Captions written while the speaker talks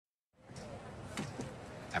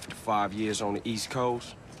After 5 years on the East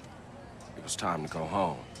Coast, it was time to go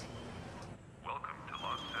home. Welcome to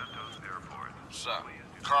Los Santos Airport. What's up?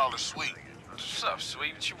 Carl is sweet. What's up,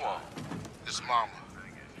 sweet? What you want? His mama.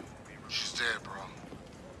 She's dead, bro.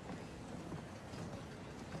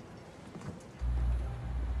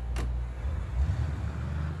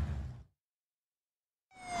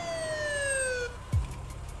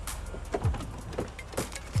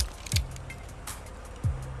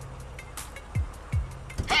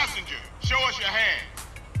 Passenger, show us your hand.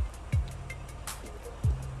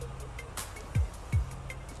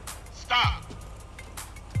 Stop.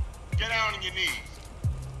 Get down on your knees.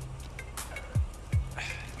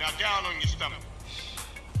 Now down on your stomach.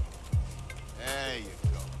 There you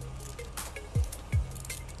go.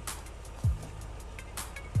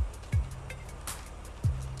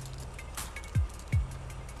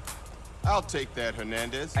 I'll take that,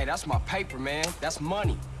 Hernandez. Hey, that's my paper, man. That's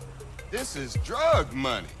money. This is drug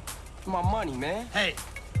money. My money, man. Hey,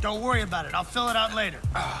 don't worry about it. I'll fill it out later.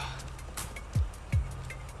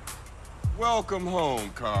 Welcome home,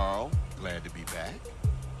 Carl. Glad to be back.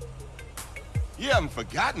 You haven't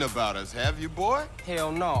forgotten about us, have you, boy?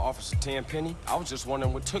 Hell no, Officer Tenpenny. I was just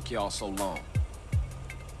wondering what took y'all so long.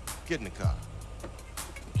 Get in the car.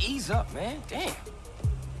 Ease up, man. Damn.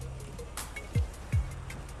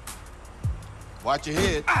 Watch your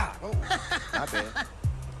head. Ah! Oh, my bad.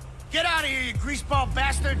 Get out of here, you greaseball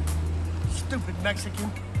bastard! Stupid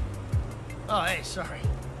Mexican. Oh, hey, sorry.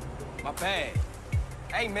 My bag.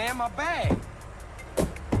 Hey, man, my bag.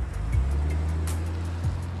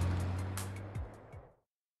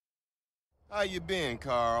 How you been,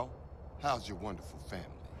 Carl? How's your wonderful family?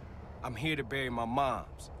 I'm here to bury my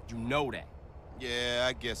moms. You know that. Yeah,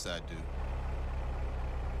 I guess I do.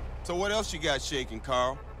 So what else you got shaking,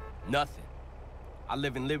 Carl? Nothing. I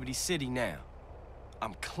live in Liberty City now.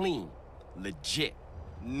 I'm clean. Legit.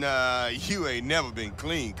 Nah, you ain't never been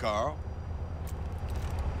clean, Carl.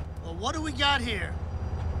 Well, what do we got here?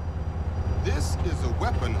 This is a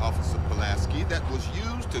weapon, Officer Pulaski, that was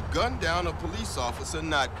used to gun down a police officer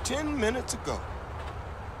not 10 minutes ago.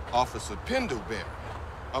 Officer Pendleberry.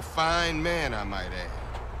 A fine man, I might add.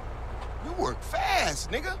 You work fast,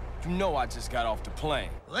 nigga. You know I just got off the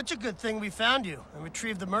plane. Well, that's a good thing we found you and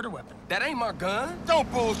retrieved the murder weapon. That ain't my gun.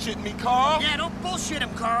 Don't bullshit me, Carl. Yeah, don't bullshit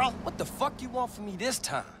him, Carl. What the fuck you want from me this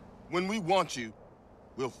time? When we want you,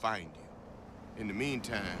 we'll find you. In the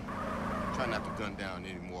meantime, try not to gun down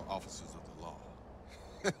any more officers of the law.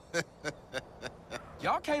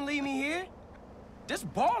 Y'all can't leave me here. This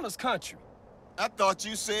baller's country. I thought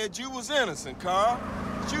you said you was innocent, Carl.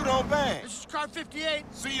 But you don't bang. This is car 58.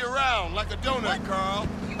 See you around like a donut, What? Carl.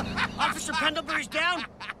 Officer Pendlebury's down.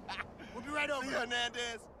 We'll be right over. See,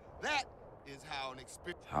 Hernandez? That is how an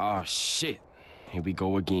experience... Oh, shit. Here we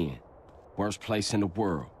go again. Worst place in the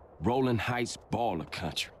world. Rolling Heights baller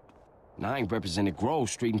country. Now, I ain't represented Grove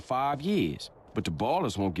Street in 5 years, but the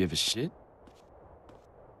ballers won't give a shit.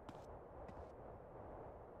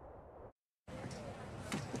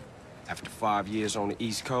 After 5 years on the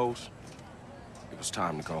East Coast, it was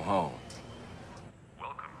time to go home.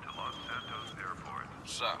 Welcome to Los Santos Airport.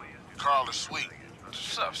 What's up? Carl is sweet.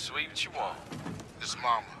 What's up, sweet? What you want? His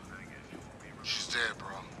mama. She's dead, bro.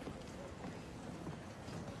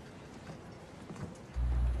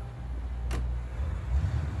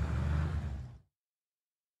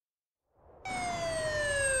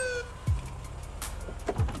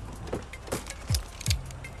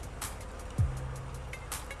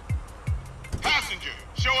 Passenger,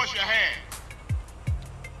 show us your hand.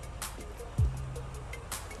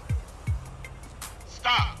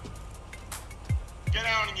 Stop. Get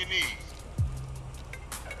down on your knees.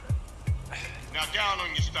 Now down on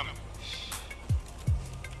your stomach.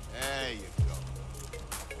 There you go.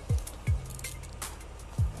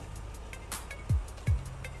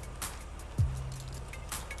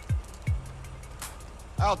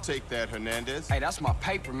 I'll take that, Hernandez. Hey, that's my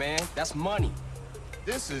paper, man. That's money.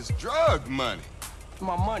 This is drug money.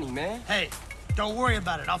 My money, man. Hey, don't worry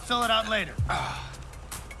about it. I'll fill it out later.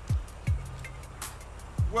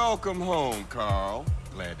 Welcome home, Carl.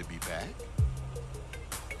 Glad to be back.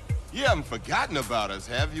 You haven't forgotten about us,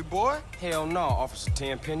 have you, boy? Hell no, Officer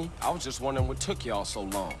Tenpenny. I was just wondering what took y'all so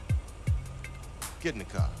long. Get in the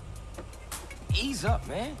car. Ease up,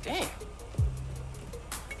 man. Damn.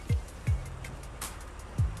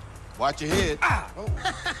 Watch your head. Ah! Oh,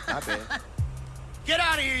 my bad. Get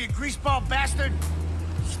out of here, you greaseball bastard!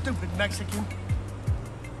 Stupid Mexican.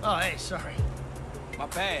 Oh, hey, sorry. My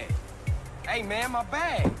bag. Hey, man, my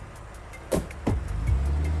bag.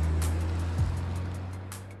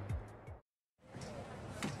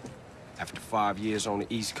 After 5 years on the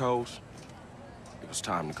East Coast, it was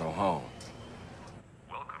time to go home.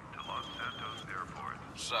 Welcome to Los Santos Airport.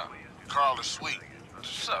 What's up? Carl is sweet.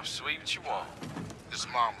 What's up, sweet? What you want? His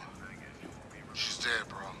mama. She's dead,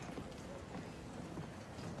 bro.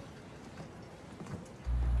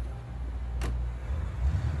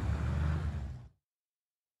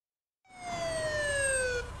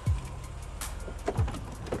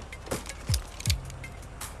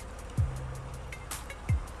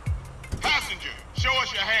 Passenger, show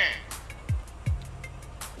us your hand.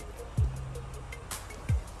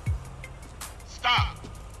 Stop.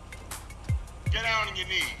 Get down on your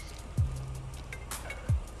knees.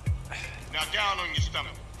 Now down on your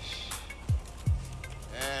stomach.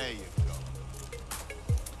 There you go.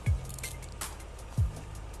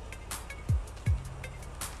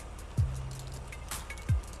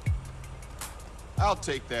 I'll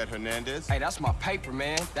take that, Hernandez. Hey, that's my paper,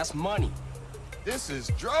 man. That's money. This is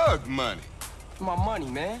drug money. My money,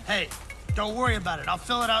 man. Hey, don't worry about it. I'll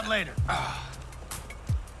fill it out later.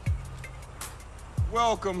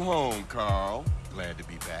 Welcome home, Carl. Glad to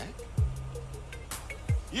be back.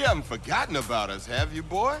 You haven't forgotten about us, have you,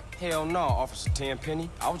 boy? Hell no, Officer Tenpenny.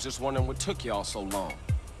 I was just wondering what took y'all so long.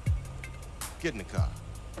 Get in the car.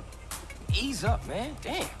 Ease up, man.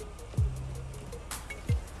 Damn.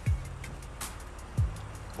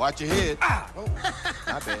 Watch your head. Oh,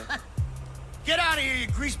 My bad. Get out of here, you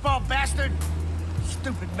greaseball bastard!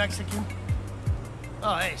 Stupid Mexican.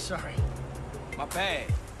 Oh, hey, sorry. my bag.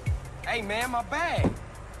 Hey, man, my bag.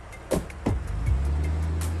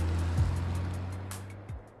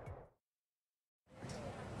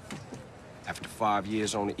 After 5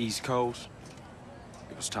 years on the East Coast,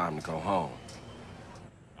 it was time to go home.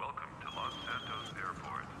 Welcome to Los Santos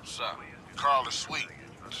Airport. What's up? Carl is sweet.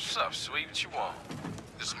 What's up, sweet? What you want?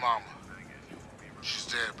 His mama. She's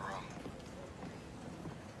dead, bro.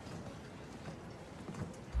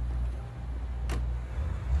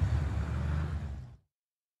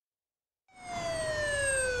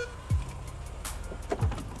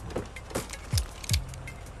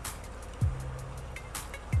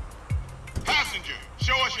 Passenger,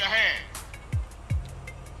 show us your hand.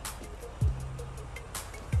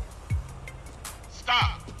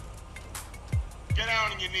 Stop. Get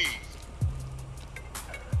down on your knees.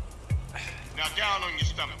 Now down on your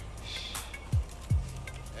stomach.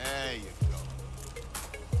 There you go.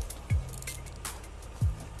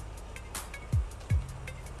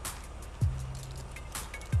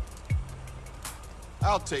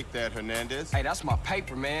 I'll take that, Hernandez. Hey, that's my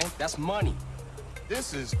paper, man. That's money.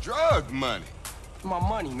 This is drug money. My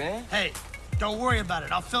money, man. Hey, don't worry about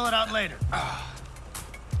it. I'll fill it out later.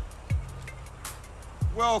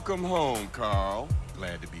 Welcome home, Carl.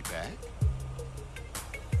 Glad to be back.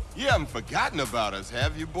 You haven't forgotten about us,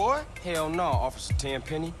 have you, boy? Hell no, Officer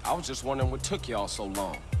Tenpenny. I was just wondering what took y'all so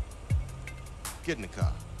long. Get in the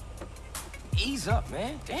car. Ease up,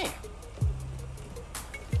 man. Damn.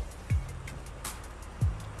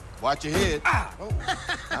 Watch your head. Oh,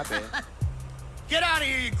 my bad. Get out of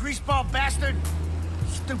here, you greaseball bastard!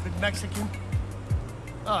 Stupid Mexican.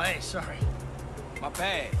 Oh, hey, sorry. My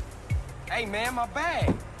bag. Hey, man, my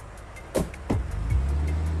bag.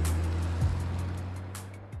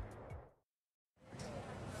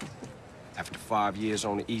 After 5 years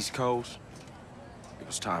on the East Coast, it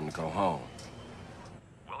was time to go home.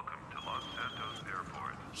 Welcome to Los Santos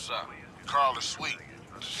Airport. What's up? Carl is sweet.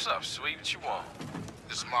 What's up, sweet? What you want?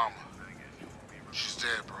 His mama. She's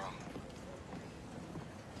dead, bro.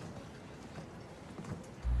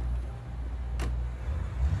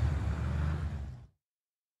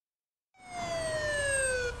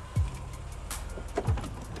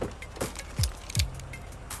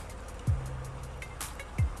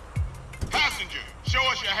 Passenger, show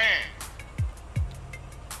us your hand.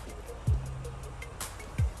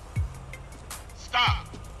 Stop.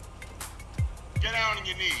 Get down on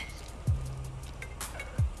your knees.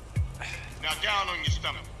 Now down on your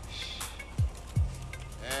stomach.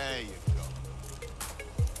 There you go.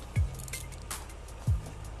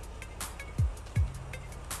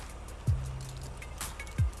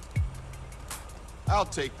 I'll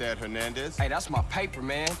take that, Hernandez. Hey, that's my paper,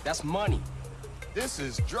 man. That's money. This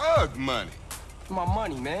is drug money. My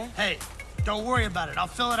money, man. Hey, don't worry about it. I'll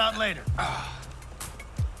fill it out later.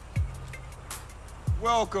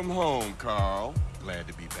 Welcome home, Carl. Glad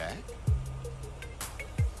to be back.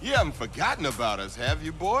 You haven't forgotten about us, have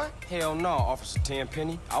you, boy? Hell no, Officer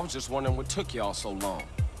Tenpenny. I was just wondering what took y'all so long.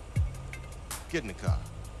 Get in the car.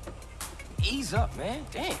 Ease up, man.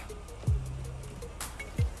 Damn.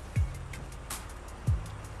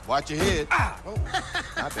 Watch your head. Oh,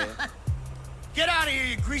 my bad. Get out of here,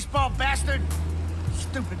 you greaseball bastard!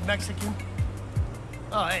 Stupid Mexican.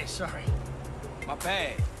 Oh, hey, sorry. My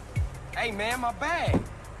bag. Hey, man, my bag.